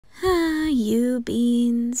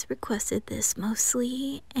Beans requested this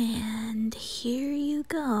mostly, and here you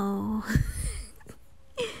go.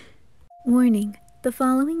 Warning. The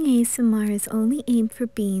following ASMR is only aimed for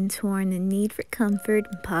beings who are in the need for comfort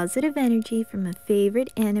and positive energy from a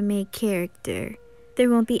favorite anime character. There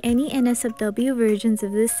won't be any NSFW versions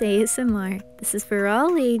of this ASMR. This is for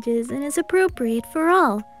all ages and is appropriate for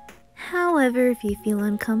all. However, if you feel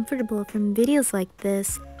uncomfortable from videos like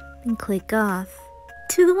this, then click off.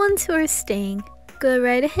 To the ones who are staying, go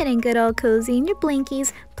right ahead and get all cozy in your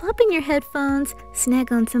blankies, plop in your headphones,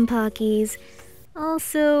 snack on some Pockies.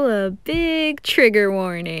 Also, a big trigger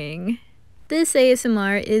warning. This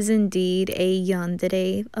ASMR is indeed a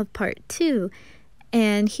Yandere of part 2,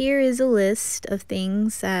 and here is a list of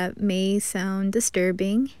things that may sound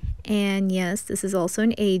disturbing. And yes, this is also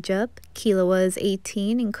an age up. Killua is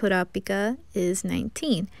 18 and Kurapika is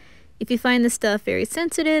 19. If you find this stuff very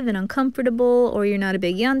sensitive and uncomfortable, or you're not a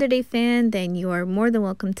big Yandere fan, then you are more than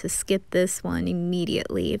welcome to skip this one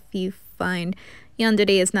immediately. If you find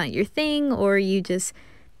Yandere is not your thing, or you just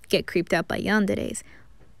get creeped out by yanderes.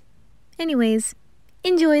 Anyways,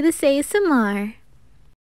 enjoy this ASMR.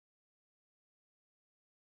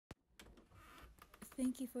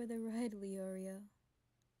 Thank you for the ride, Leorio.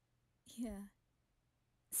 Yeah.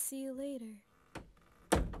 See you later.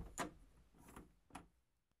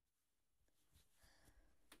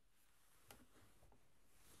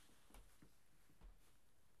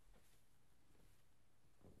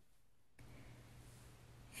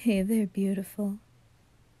 Hey there, beautiful.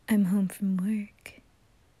 I'm home from work.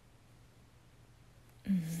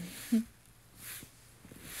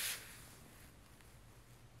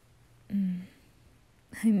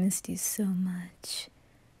 I missed you so much.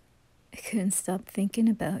 I couldn't stop thinking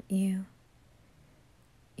about you.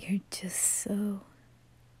 You're just so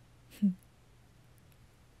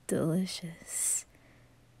delicious.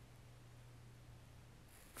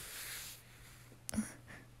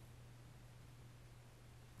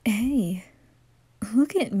 Hey,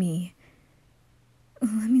 look at me.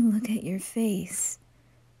 Let me look at your face.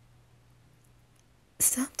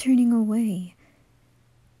 Stop turning away.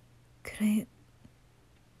 Could I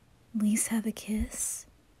at least have a kiss?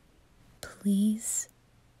 Please?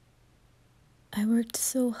 I worked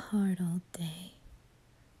so hard all day.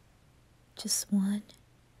 Just one?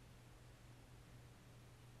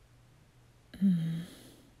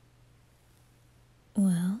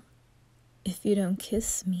 Well, if you don't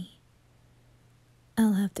kiss me,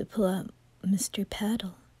 I'll have to pull out Mr.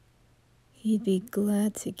 Paddle. He'd be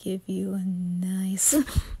glad to give you a nice...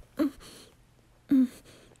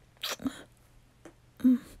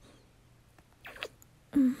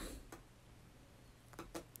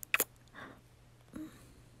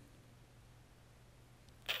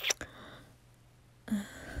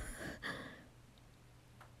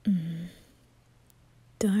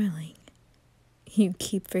 Darling, you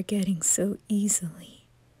keep forgetting so easily.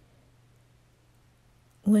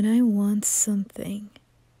 When I want something,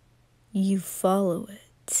 you follow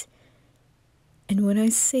it. And when I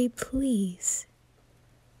say please,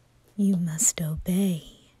 you must obey.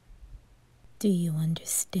 Do you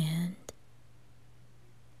understand?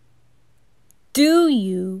 Do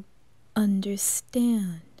you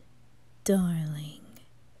understand, darling?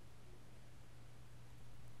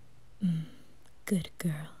 Good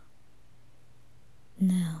girl.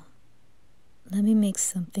 Now, let me make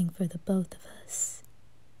something for the both of us.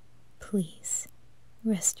 Please,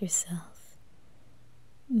 rest yourself.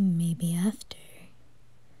 Maybe after,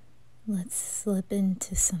 let's slip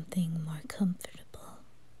into something more comfortable.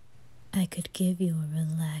 I could give you a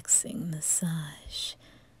relaxing massage,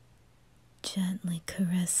 gently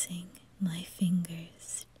caressing my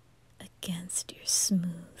fingers against your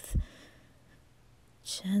smooth,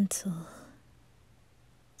 gentle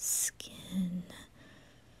skin.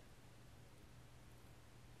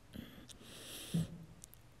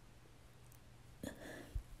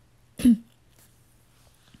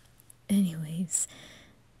 Anyways,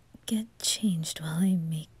 get changed while I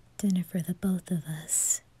make dinner for the both of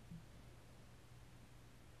us.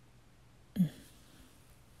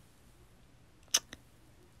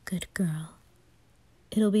 Good girl.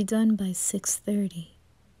 It'll be done by 6:30.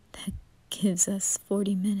 That gives us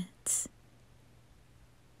 40 minutes.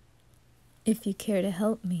 If you care to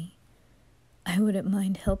help me, I wouldn't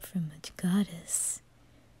mind help from a goddess.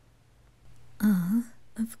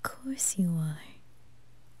 Of course you are.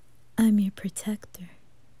 I'm your protector.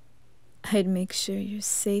 I'd make sure you're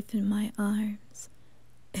safe in my arms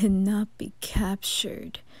and not be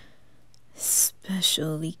captured.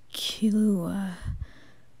 Especially Killua.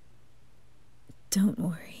 Don't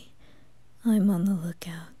worry, I'm on the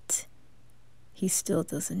lookout. He still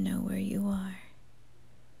doesn't know where you are.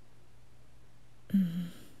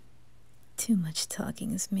 Too much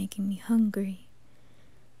talking is making me hungry.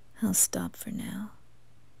 I'll stop for now.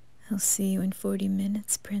 I'll see you in 40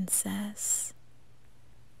 minutes, princess.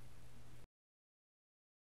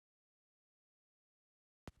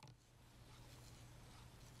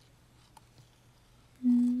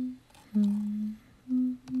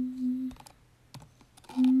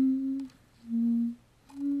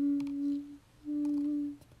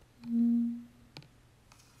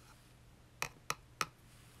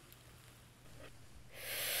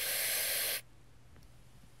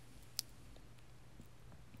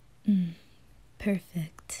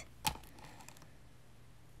 Perfect.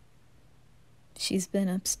 She's been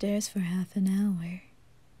upstairs for half an hour.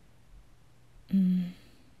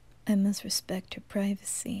 I must respect her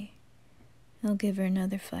privacy. I'll give her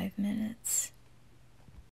another 5 minutes.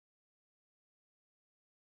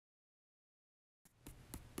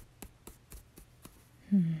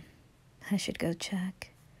 I should go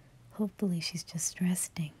check. Hopefully she's just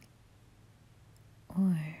resting.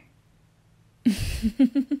 Or...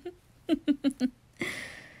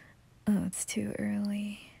 Oh, it's too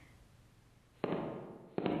early.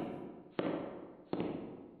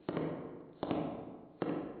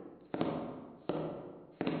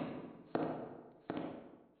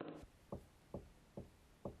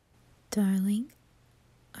 Darling,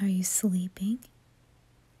 are you sleeping?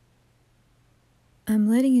 I'm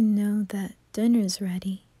letting you know that dinner's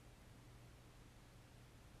ready.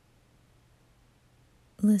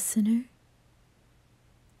 Listener,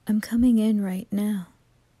 I'm coming in right now.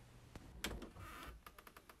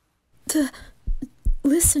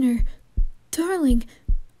 Listener, darling,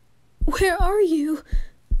 where are you?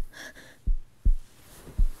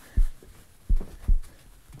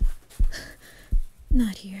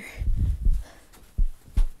 Not here.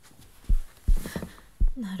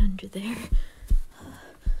 Not under there.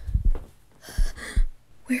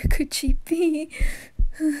 Where could she be?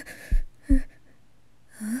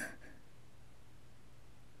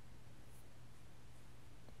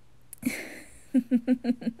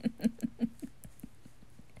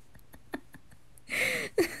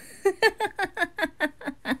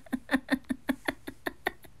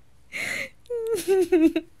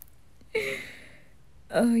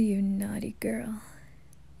 Oh, you naughty girl.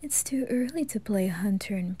 It's too early to play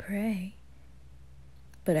hunter and prey.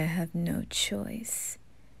 But I have no choice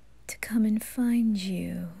to come and find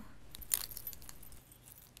you.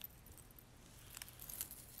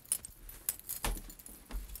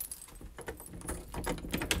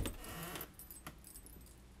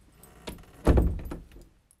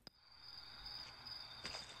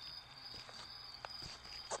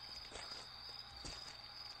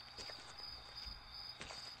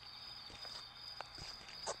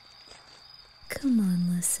 Come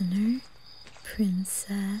on, listener,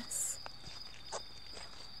 princess.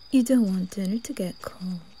 You don't want dinner to get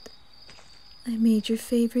cold. I made your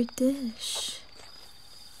favorite dish.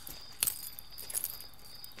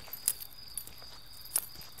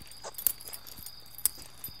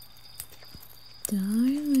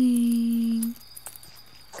 Darling,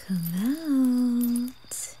 come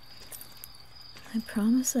out. I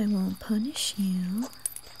promise I won't punish you.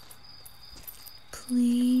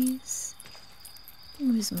 Please.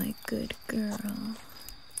 Where's my good girl?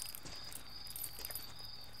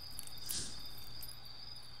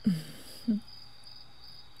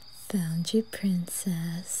 Found you,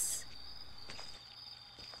 princess.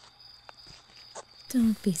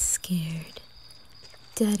 Don't be scared.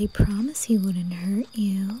 Daddy promised he wouldn't hurt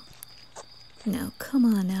you. Now come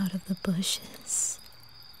on out of the bushes.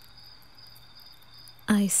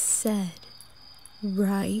 I said,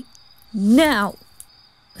 right now.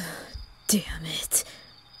 Damn it.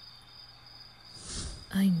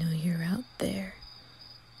 I know you're out there.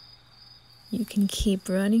 You can keep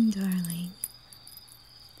running, darling,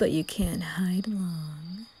 but you can't hide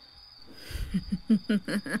long.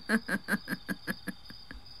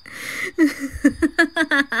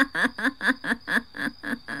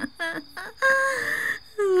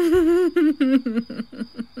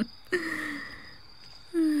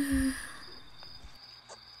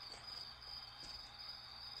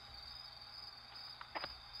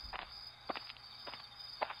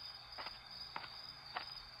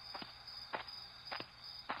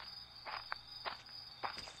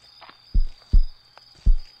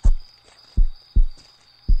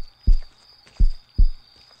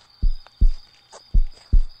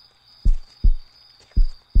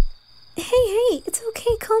 Hey, it's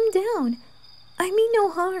okay, calm down. I mean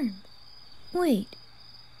no harm. Wait,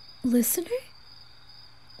 listener?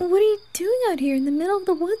 What are you doing out here in the middle of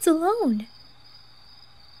the woods alone?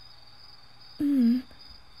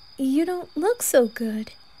 You don't look so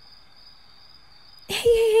good.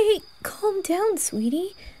 Hey, calm down,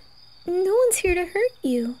 sweetie. No one's here to hurt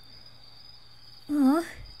you. Aw,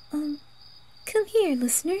 come here,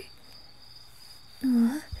 listener.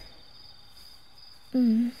 Aw.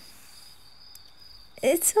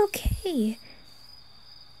 It's okay.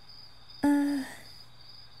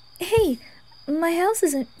 Hey, my house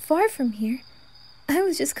isn't far from here. I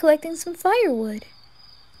was just collecting some firewood.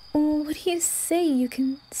 What do you say you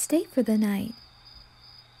can stay for the night?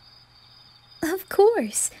 Of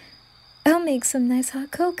course. I'll make some nice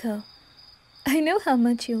hot cocoa. I know how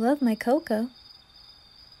much you love my cocoa.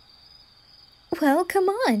 Well, come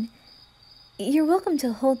on. You're welcome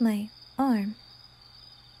to hold my arm.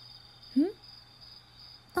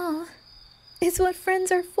 Aw, it's what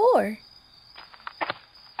friends are for.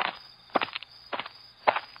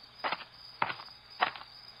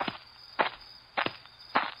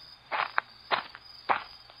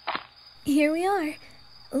 Here we are.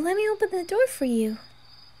 Let me open the door for you.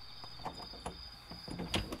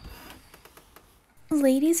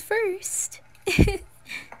 Ladies first.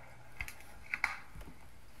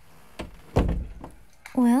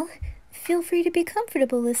 Well, feel free to be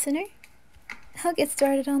comfortable, listener. I'll get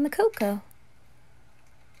started on the cocoa.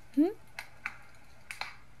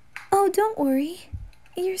 Oh, don't worry.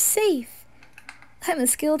 You're safe. I'm a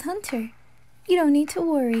skilled hunter. You don't need to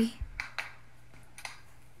worry.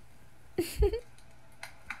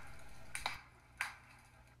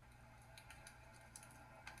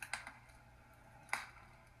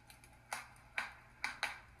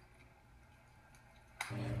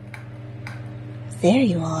 There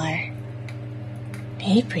you are.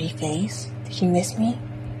 Hey, pretty face. Did you miss me?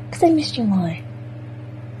 'Cause I missed you more.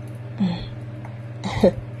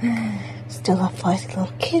 Still a feisty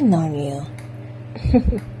little kid on you.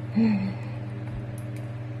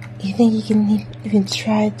 You think you can even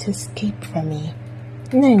try to escape from me?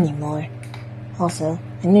 Not anymore. Also,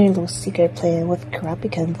 I know your little secret plan with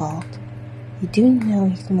Kurapika involved. You do know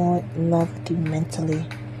he's more in love with you mentally.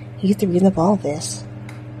 He's the reason of all this.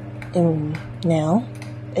 And now,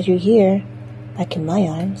 that you're here, back in my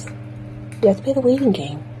arms, you have to play the waiting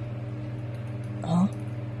game. Huh?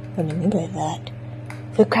 What do you mean by that?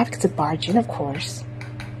 For Kurapika's to barge in, of course.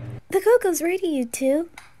 The cocoa's ready, you two.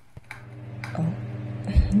 Oh.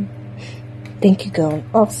 Thank you, Gon.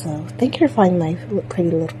 Also, thank you for finding my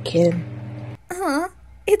pretty little kid.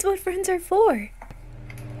 It's what friends are for.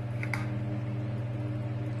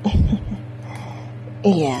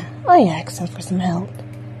 Yeah, I asked him for some help.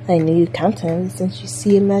 I knew you'd come to him since you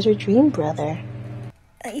see him as your dream brother.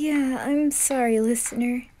 Yeah, I'm sorry,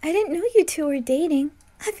 listener. I didn't know you two were dating.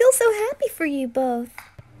 I feel so happy for you both.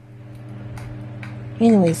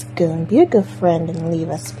 Anyways, Gon, be a good friend and leave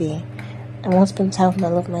us be. I won't spend time with my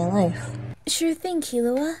love of my life. Sure thing,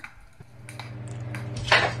 Killua.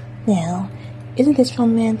 Now, isn't this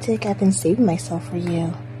romantic? I've been saving myself for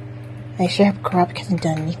you. I sure hope Kurapika hasn't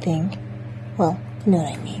done anything. Well, you know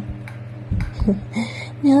what I mean.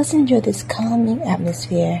 Now let's enjoy this calming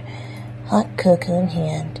atmosphere, hot cocoa in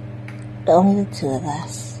hand, but only the two of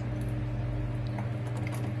us.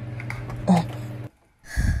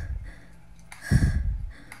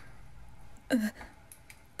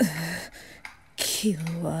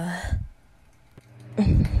 Killua.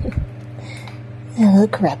 Hello,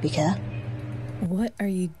 Kurapika. What are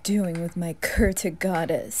you doing with my Kurta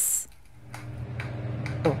goddess?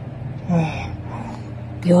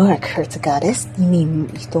 You're a Kurta goddess? You mean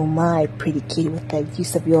you stole my pretty kitty with the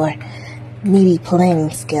use of your needy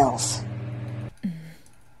planning skills?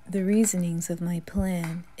 The reasonings of my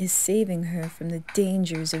plan is saving her from the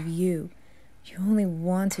dangers of you. You only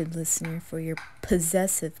wanted, listener, for your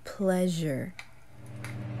possessive pleasure.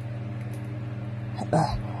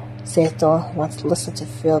 Seto wants to listen to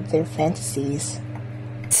fill their fantasies.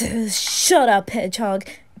 Shut up, hedgehog.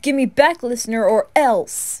 Give me back, listener, or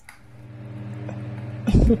else.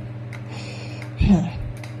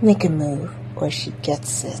 Make a move, or she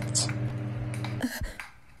gets it.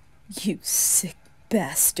 You sick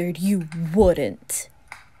bastard, you wouldn't.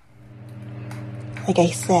 Like I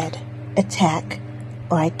said, attack,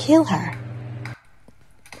 or I kill her.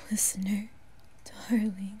 Listener,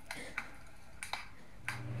 darling.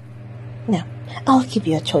 No, I'll give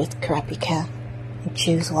you a choice, Kurapika. And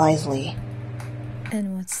choose wisely.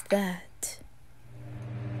 And what's that?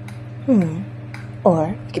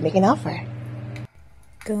 Or you can make an offer.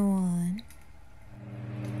 Go on.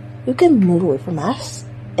 You can move away from us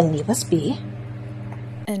and leave us be.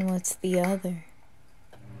 And what's the other?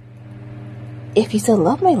 If you still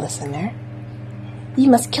love my listener, you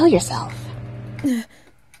must kill yourself.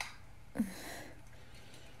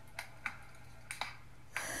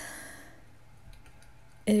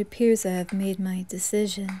 It appears I have made my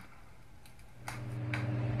decision.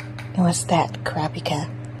 And what's that, Kurapika?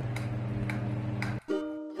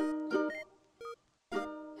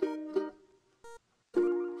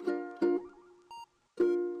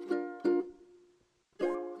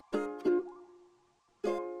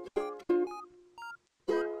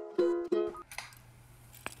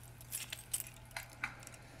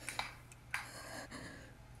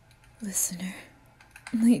 Listener,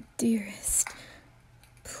 my dearest,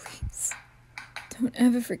 please don't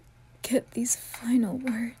ever forget these final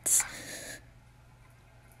words.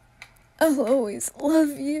 I'll always love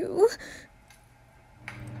you.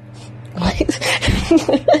 What?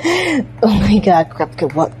 Oh my god,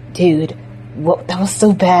 Kurapika, what? Dude, what? That was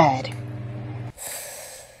so bad.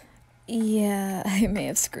 Yeah, I may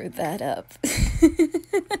have screwed that up.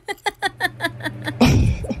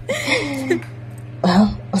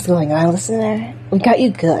 Well, what's going on, listener? We got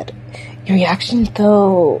you good. Your reaction,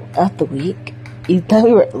 though, of the week, you thought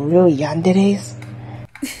we were real yanderes?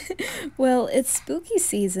 Well, it's spooky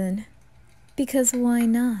season. Because why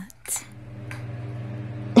not?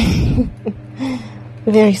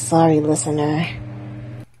 Very sorry, listener.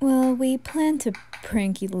 Well, we planned to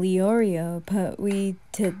prank Leorio, but we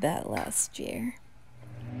did that last year.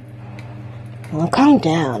 Well, calm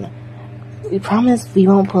down. We promise we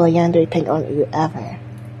won't pull a yandere prank on you ever.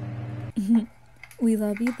 We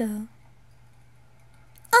love you, though.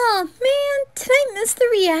 Aw, man, did I miss the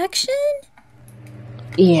reaction?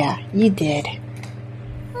 Yeah, you did.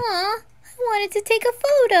 Aw, I wanted to take a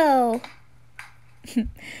photo.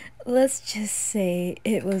 Let's just say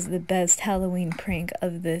it was the best Halloween prank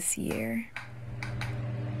of this year.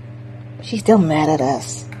 She's still mad at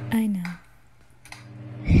us. I know.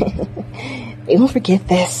 We won't forget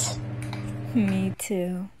this. Me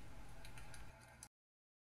too.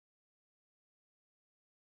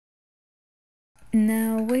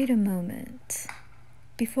 Now, wait a moment.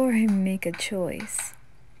 Before I make a choice,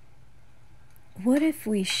 what if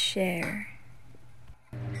we share?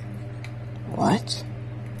 What?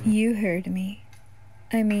 You heard me.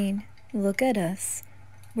 I mean, look at us.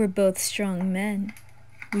 We're both strong men.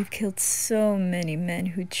 We've killed so many men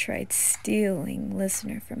who tried stealing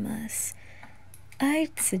listener from us.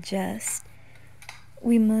 I'd suggest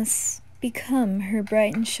we must become her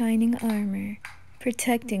bright and shining armor,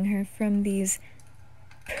 protecting her from these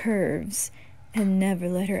pervs and never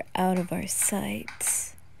let her out of our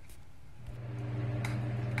sights.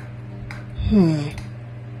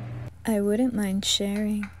 I wouldn't mind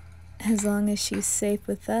sharing, as long as she's safe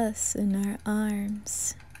with us in our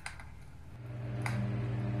arms.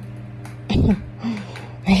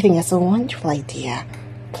 I think that's a wonderful idea.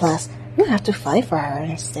 Plus, we don't have to fight for her.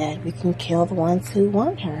 Instead, we can kill the ones who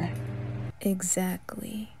want her.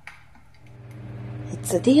 Exactly.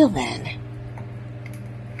 It's a deal then.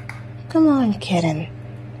 Come on, kitten.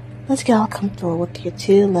 Let's get all comfortable with your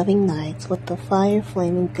two loving knights with the fire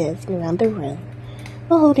flaming dancing around the room,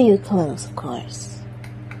 while holding you close, of course.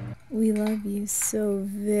 We love you so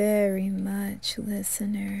very much,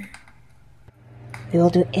 listener. We will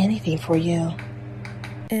do anything for you.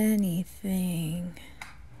 Anything.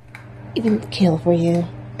 Even kill for you.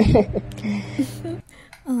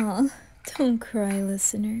 Aw, don't cry,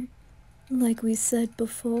 listener. Like we said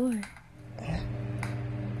before.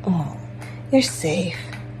 Oh, you're safe.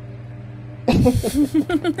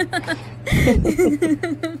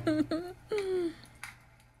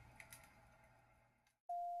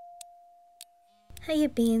 Hiya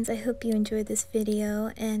beans, I hope you enjoyed this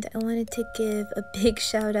video, and I wanted to give a big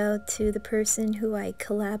shout out to the person who I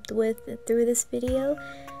collabed with through this video.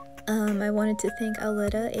 I wanted to thank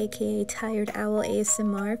Owletta Aka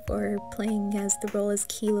Tired-OwlAsmr for playing as the role as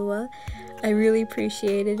Killua. I really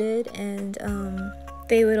appreciated it, and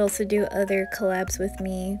they would also do other collabs with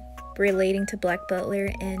me relating to Black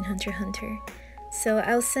Butler and Hunter x Hunter. So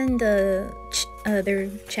I'll send their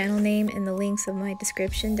channel name in the links of my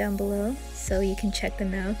description down below, so you can check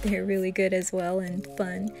them out. They're really good as well and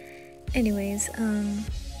fun. Anyways,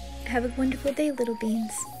 have a wonderful day, little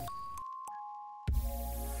beans.